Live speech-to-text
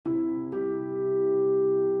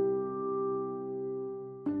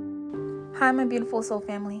Hi, my beautiful soul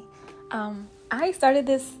family. I started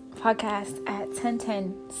this podcast at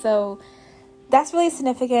 10:10, so that's really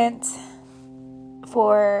significant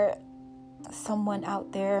for someone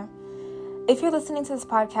out there. If you're listening to this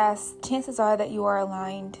podcast, chances are that you are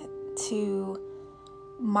aligned to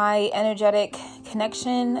my energetic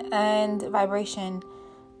connection and vibration,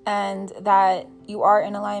 and that you are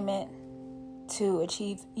in alignment to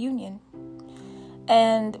achieve union.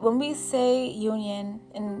 And when we say union,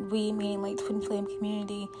 and we mean like twin flame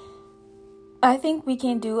community, I think we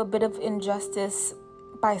can do a bit of injustice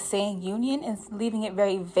by saying union and leaving it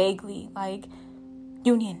very vaguely, like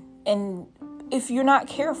union. And if you're not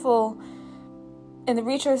careful in the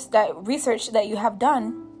research that you have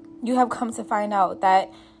done, you have come to find out that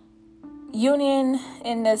union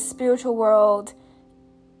in the spiritual world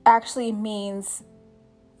actually means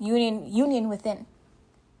union within.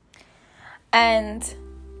 And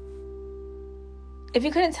if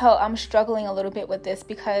you couldn't tell, I'm struggling a little bit with this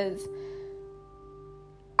because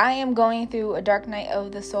I am going through a dark night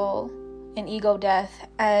of the soul, an ego death,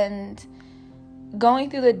 and going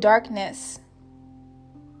through the darkness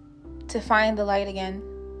to find the light again.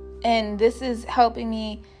 And this is helping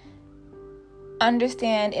me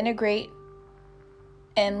understand, integrate,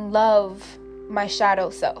 and love my shadow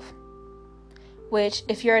self, which,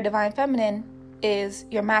 if you're a divine feminine, is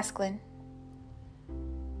your masculine.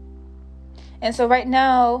 And so right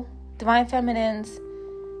now, divine feminines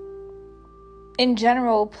in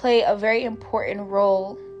general play a very important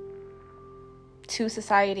role to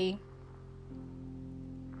society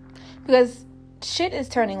because shit is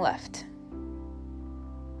turning left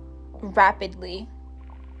rapidly.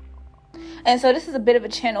 And so this is a bit of a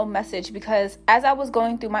channel message because as I was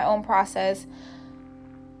going through my own process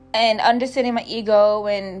and understanding my ego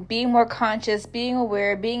and being more conscious, being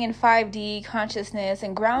aware, being in 5D consciousness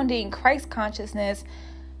and grounding Christ consciousness,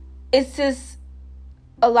 it's just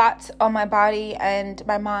a lot on my body and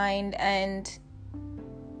my mind, and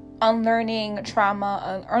unlearning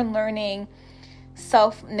trauma, unlearning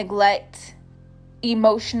self-neglect,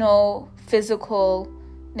 emotional, physical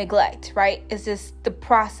neglect, right? It's just the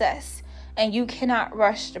process, and you cannot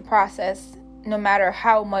rush the process no matter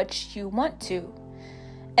how much you want to.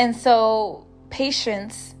 And so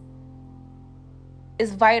patience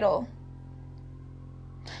is vital.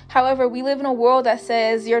 However, we live in a world that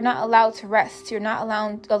says you're not allowed to rest. You're not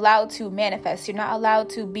allowed to manifest. You're not allowed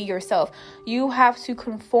to be yourself. You have to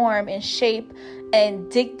conform and shape and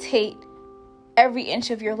dictate every inch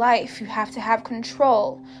of your life. You have to have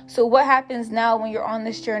control. So what happens now when you're on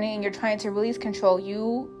this journey and you're trying to release control?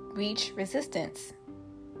 You reach resistance.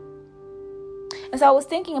 And so I was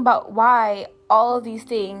thinking about why all of these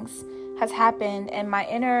things has happened, and my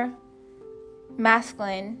inner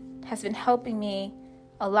masculine has been helping me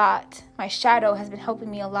a lot. My shadow has been helping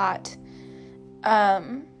me a lot.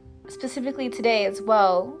 Specifically today as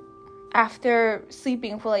well, after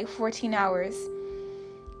sleeping for like 14 hours.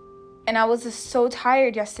 And I was just so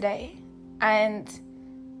tired yesterday. And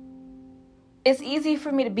it's easy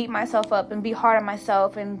for me to beat myself up and be hard on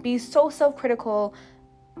myself and be so self-critical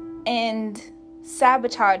and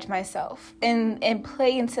sabotage myself and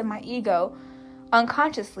play into my ego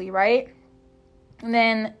unconsciously, right? And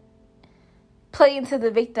then play into the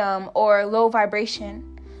victim or low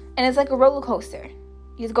vibration. And it's like a roller coaster.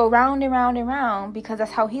 You just go round and round and round because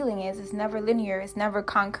that's how healing is. It's never linear. It's never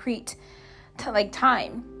concrete like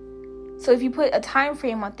time. So if you put a time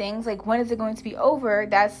frame on things, like when is it going to be over,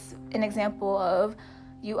 that's an example of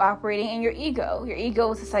you operating in your ego. Your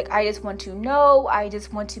ego is just like, I just want to know, I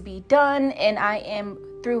just want to be done, and I am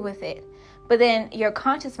through with it. But then your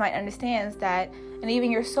conscious mind understands that, and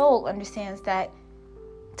even your soul understands that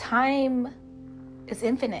time is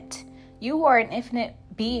infinite. You are an infinite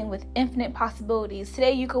being with infinite possibilities.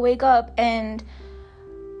 Today you could wake up and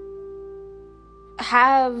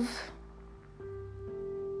have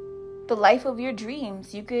the life of your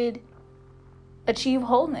dreams. You could achieve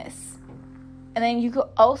wholeness. And then you could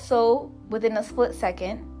also, within a split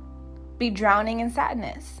second, be drowning in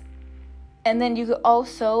sadness. And then you could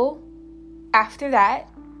also, after that,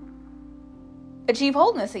 achieve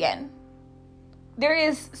wholeness again. There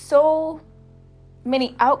is so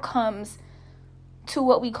many outcomes to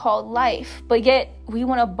what we call life, but yet we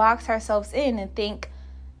want to box ourselves in and think,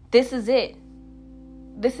 this is it.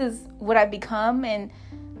 This is what I've become, and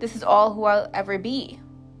this is all who I'll ever be.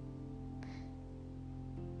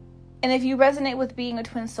 And if you resonate with being a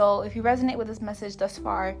twin soul, if you resonate with this message thus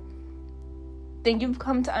far, then you've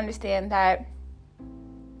come to understand that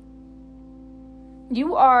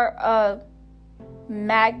you are a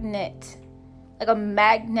magnet, like a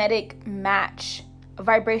magnetic match, a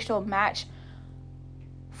vibrational match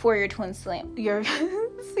for your twin flame.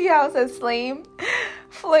 See how it says flame?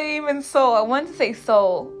 Flame and soul. I wanted to say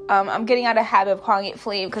soul. I'm getting out of habit of calling it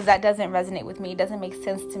flame because that doesn't resonate with me. It doesn't make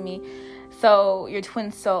sense to me. So your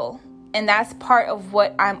twin soul. And that's part of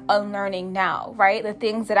what I'm unlearning now, right? The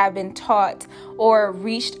things that I've been taught or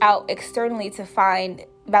reached out externally to find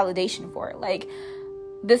validation for. Like,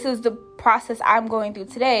 this is the process I'm going through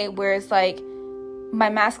today, where it's like my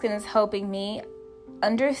masculine is helping me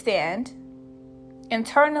understand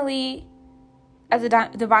internally as a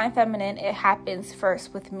divine feminine. It happens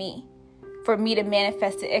first with me for me to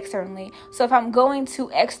manifest it externally. So if I'm going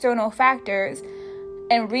to external factors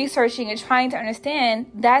and researching and trying to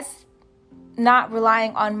understand, that's not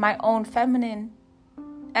relying on my own feminine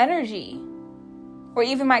energy or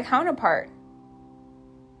even my counterpart.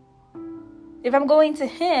 If I'm going to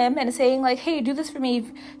him and saying like, hey, do this for me,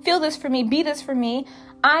 feel this for me, be this for me,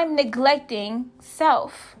 I'm neglecting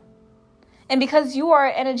self. And because you are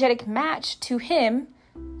an energetic match to him,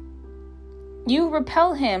 you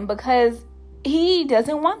repel him because he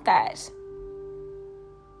doesn't want that.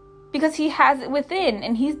 Because he has it within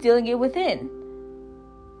and he's dealing it within.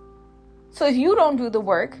 So if you don't do the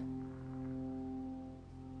work,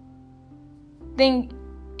 then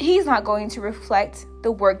he's not going to reflect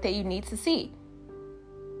the work that you need to see.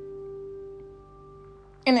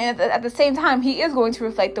 And at the same time, he is going to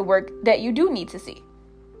reflect the work that you do need to see.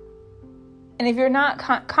 And if you're not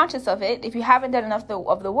conscious of it, if you haven't done enough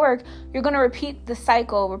of the work, you're going to repeat the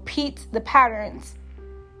cycle, repeat the patterns.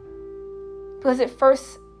 Because it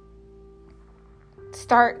first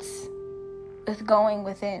starts with going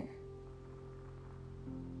within.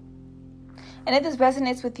 And if this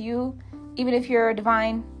resonates with you, even if you're a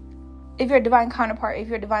divine counterpart, if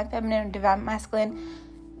you're a divine feminine or divine masculine,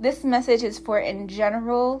 this message is for in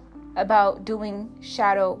general about doing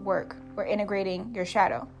shadow work or integrating your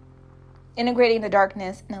shadow, integrating the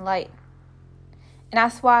darkness and the light. And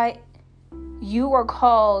that's why you are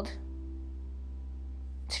called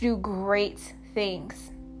to do great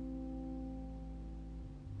things.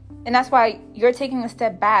 And that's why you're taking a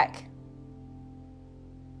step back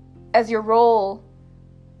as your role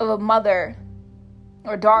of a mother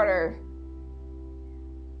or daughter,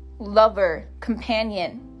 lover,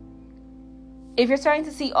 companion. If you're starting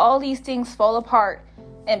to see all these things fall apart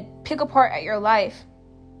and pick apart at your life,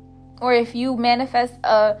 or if you manifest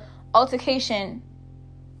a altercation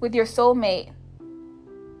with your soulmate,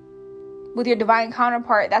 with your divine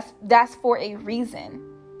counterpart, that's for a reason.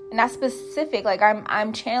 And that's specific. Like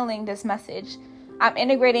I'm channeling this message. I'm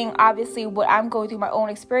integrating, obviously, what I'm going through, my own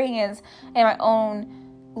experience and my own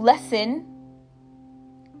lesson.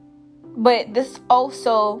 But this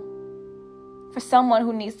also, for someone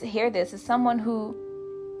who needs to hear this, is someone who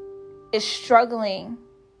is struggling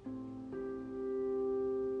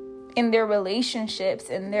in their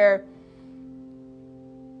relationships, in their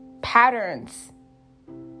patterns.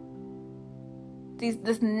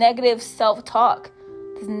 This negative self-talk,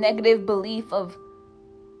 this negative belief of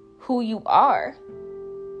who you are.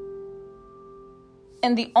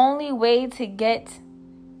 And the only way to get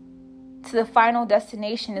to the final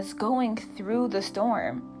destination is going through the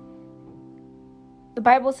storm. The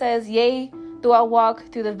Bible says, yea, though I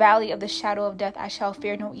walk through the valley of the shadow of death, I shall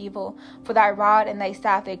fear no evil, for thy rod and thy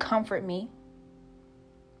staff, they comfort me.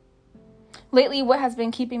 Lately, what has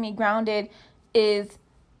been keeping me grounded is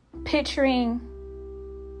picturing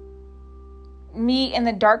me in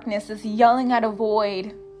the darkness, just yelling at a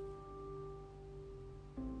void.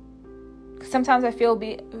 Sometimes I fear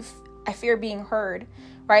being heard,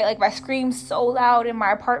 right? Like if I scream so loud in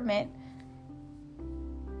my apartment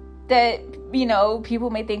that, people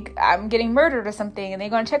may think I'm getting murdered or something, and they're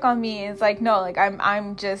going to check on me. And it's like, no, like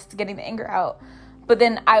I'm just getting the anger out. But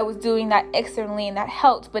then I was doing that externally and that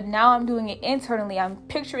helped. But now I'm doing it internally. I'm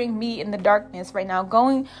picturing me in the darkness right now,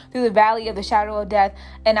 going through the valley of the shadow of death,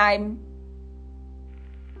 and I'm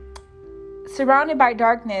surrounded by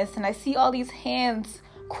darkness, and I see all these hands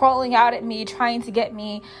crawling out at me, trying to get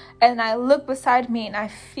me. And I look beside me and I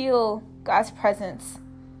feel God's presence.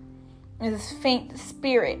 There's this faint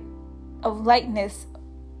spirit of lightness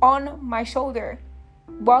on my shoulder,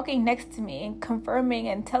 walking next to me and confirming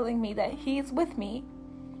and telling me that he's with me.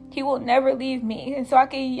 He will never leave me. And so I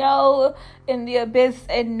can yell in the abyss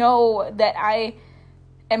and know that I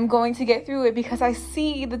am going to get through it, because I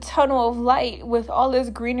see the tunnel of light with all this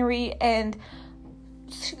greenery and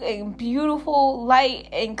beautiful light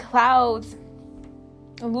and clouds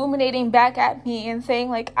illuminating back at me and saying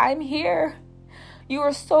like, I'm here. You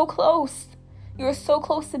are so close. You are so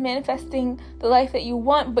close to manifesting the life that you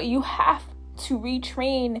want, but you have to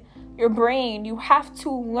retrain your brain. You have to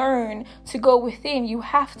learn to go within. You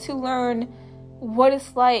have to learn what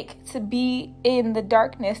it's like to be in the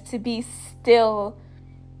darkness, to be still.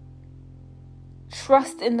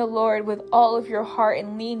 Trust in the Lord with all of your heart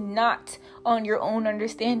and lean not on your own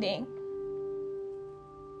understanding.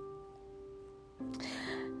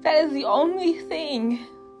 That is the only thing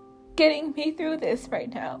getting me through this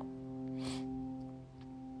right now.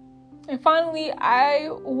 And finally, I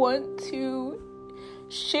want to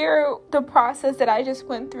share the process that I just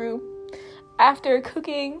went through after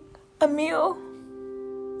cooking a meal.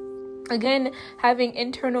 Again, having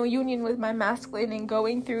internal union with my masculine and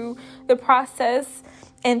going through the process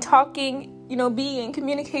and talking, being in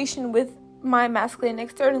communication with my masculine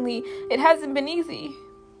externally, it hasn't been easy.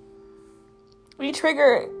 We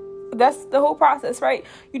trigger, that's the whole process, right?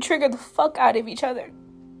 You trigger the fuck out of each other.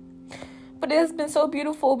 But it has been so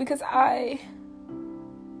beautiful because I'm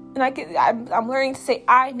learning to say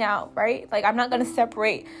I now, right? Like, I'm not going to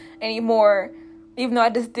separate anymore, even though I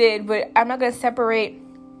just did, but I'm not going to separate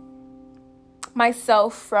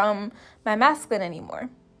myself from my masculine anymore.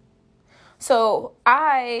 So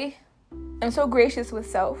I am so gracious with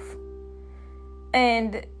self,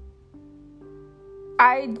 and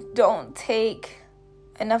I don't take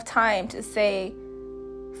enough time to say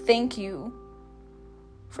thank you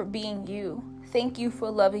for being you. Thank you for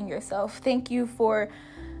loving yourself. Thank you for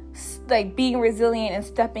being resilient and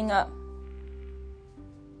stepping up.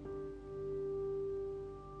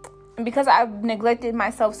 And because I've neglected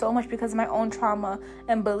myself so much because of my own trauma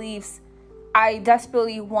and beliefs, I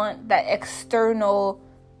desperately want that external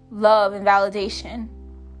love and validation.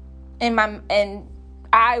 And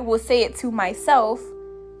I will say it to myself,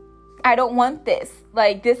 I don't want this.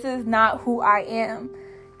 This is not who I am.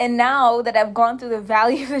 And now that I've gone through the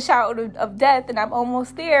valley of the shadow of death and I'm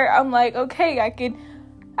almost there, I'm like, okay, I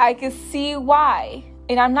can see why.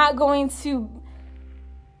 And I'm not going to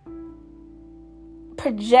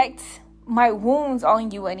project my wounds on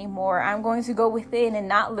you anymore. I'm going to go within and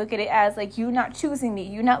not look at it as you not choosing me,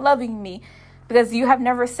 you not loving me, because you have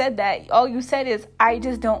never said that. All you said is, I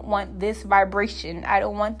just don't want this vibration. I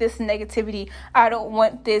don't want this negativity. I don't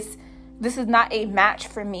want this. This is not a match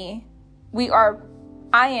for me.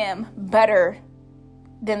 I am better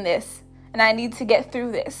than this. And I need to get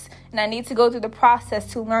through this. And I need to go through the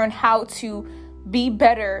process to learn how to be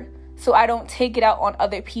better, so I don't take it out on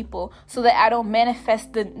other people, so that I don't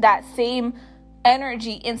manifest that same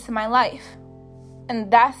energy into my life.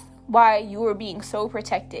 And that's why you are being so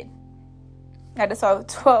protected. I just saw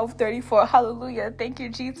 12:34. Hallelujah. Thank you,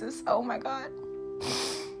 Jesus. Oh my God.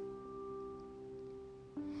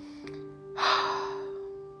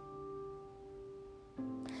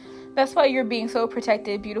 That's why you're being so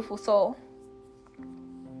protected, beautiful soul.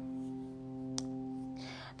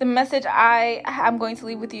 The message I'm going to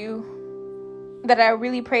leave with you, that I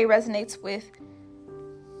really pray resonates with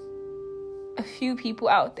a few people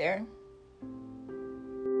out there.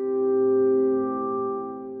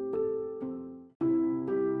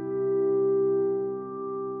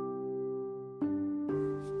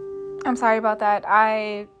 I'm sorry about that.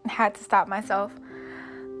 I had to stop myself.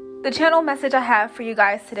 The channel message I have for you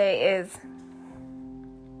guys today is,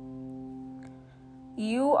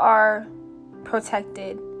 you are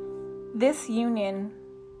protected. This union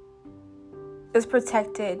is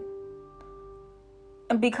protected.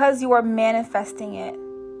 And because you are manifesting it,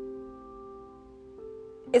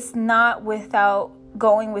 it's not without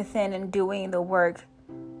going within and doing the work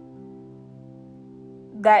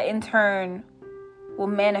that in turn will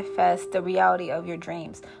manifest the reality of your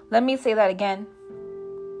dreams. Let me say that again.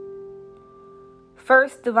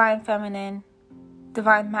 First, divine feminine,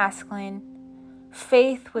 divine masculine.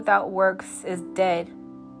 Faith without works is dead.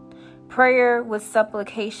 Prayer with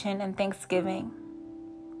supplication and thanksgiving.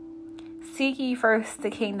 Seek ye first the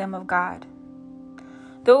kingdom of God.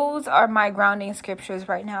 Those are my grounding scriptures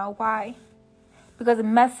right now. Why? Because the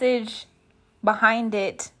message behind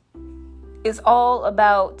it is all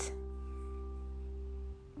about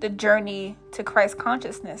the journey to Christ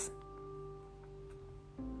consciousness.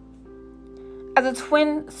 As a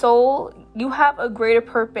twin soul, you have a greater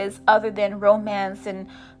purpose other than romance and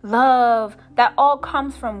love. That all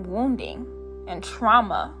comes from wounding and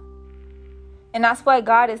trauma. And that's why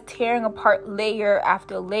God is tearing apart layer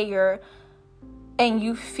after layer. And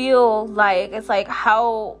you feel it's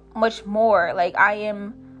how much more? I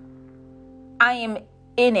am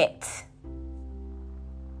in it.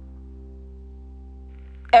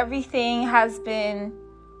 Everything has been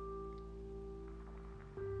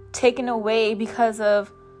taken away because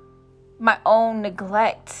of my own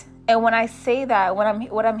neglect. And when I say that,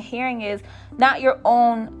 what I'm hearing is not your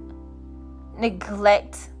own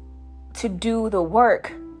neglect to do the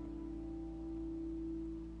work,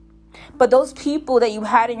 But those people that you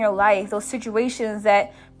had in your life, those situations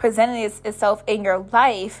that presented itself in your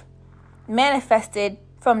life, manifested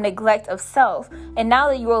from neglect of self. And now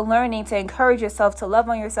that you are learning to encourage yourself, to love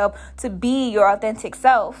on yourself, to be your authentic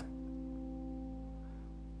self,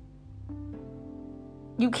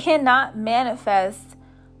 you cannot manifest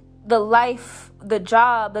the life, the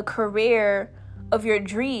job, the career of your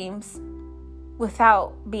dreams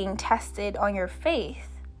without being tested on your faith.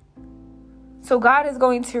 So God is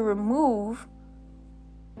going to remove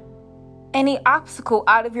any obstacle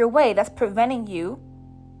out of your way that's preventing you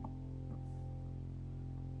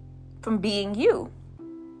from being you.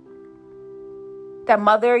 That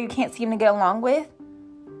mother you can't seem to get along with,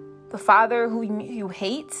 the father who you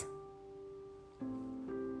hate,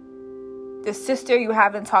 the sister you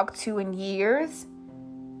haven't talked to in years,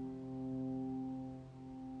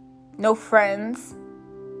 no friends,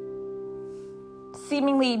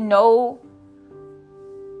 seemingly no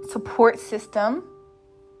support system.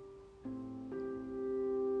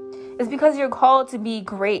 It's because you're called to be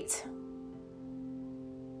great.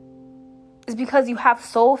 It's because you have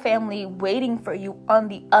soul family waiting for you on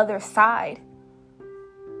the other side.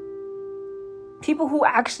 People who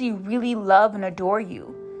actually really love and adore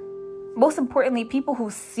you. Most importantly, people who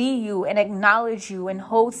see you and acknowledge you and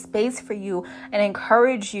hold space for you and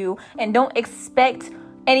encourage you and don't expect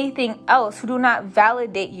anything else, who do not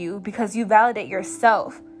validate you because you validate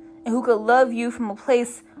yourself, and who could love you from a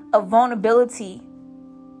place of vulnerability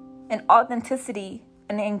and authenticity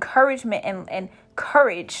and encouragement and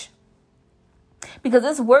courage. Because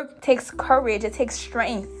this work takes courage, it takes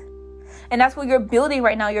strength. And that's what you're building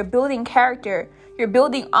right now. You're building character, you're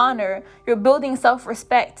building honor, you're building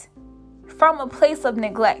self-respect from a place of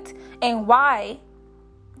neglect. And why?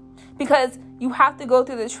 Because you have to go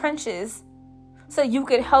through the trenches so you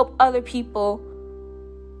could help other people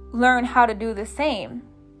learn how to do the same.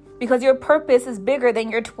 Because your purpose is bigger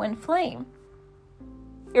than your twin flame.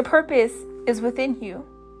 Your purpose is within you.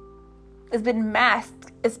 It's been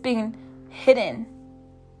masked. It's been hidden.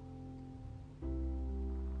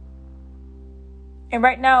 And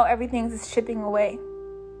right now, everything's just chipping away.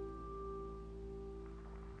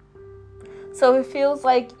 So it feels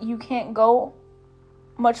like you can't go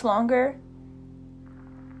much longer.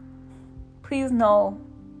 Please know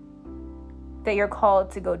that you're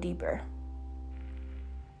called to go deeper.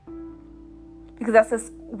 Because that's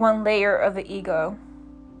just one layer of the ego.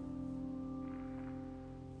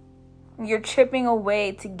 You're chipping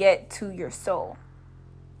away to get to your soul.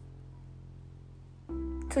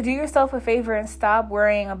 So do yourself a favor and stop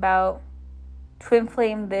worrying about twin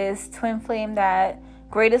flame this, twin flame that,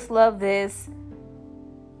 greatest love this,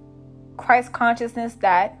 Christ consciousness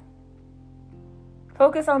that.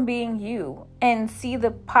 Focus on being you and see the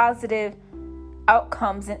positive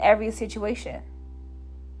outcomes in every situation.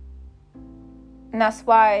 And that's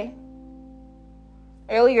why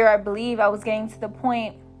earlier I believe I was getting to the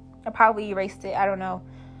point, I probably erased it, I don't know,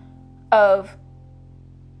 of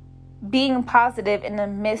being positive in the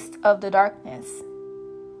midst of the darkness.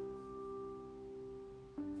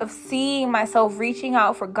 Of seeing myself reaching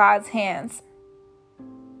out for God's hands.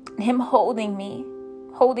 And Him holding me,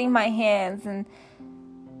 holding my hands, and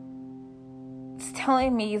it's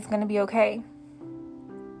telling me it's going to be okay.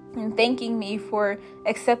 And thanking me for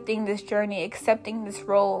accepting this journey, accepting this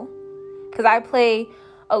role. Because I play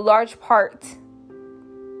a large part.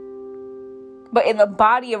 But in the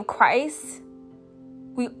body of Christ,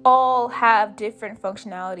 we all have different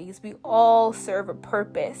functionalities. We all serve a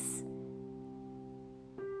purpose.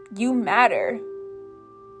 You matter.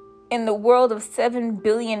 In the world of 7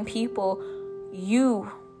 billion people,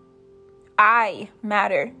 I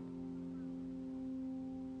matter.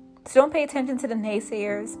 So don't pay attention to the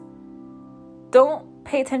naysayers. Don't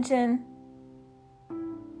pay attention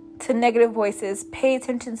to negative voices. Pay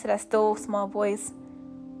attention to that still small voice.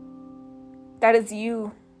 That is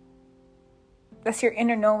you. That's your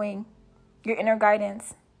inner knowing, your inner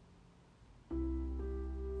guidance.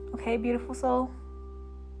 Okay, beautiful soul?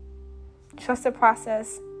 Trust the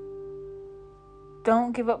process.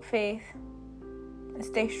 Don't give up faith. And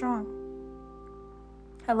stay strong.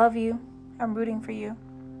 I love you. I'm rooting for you.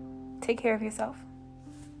 Take care of yourself.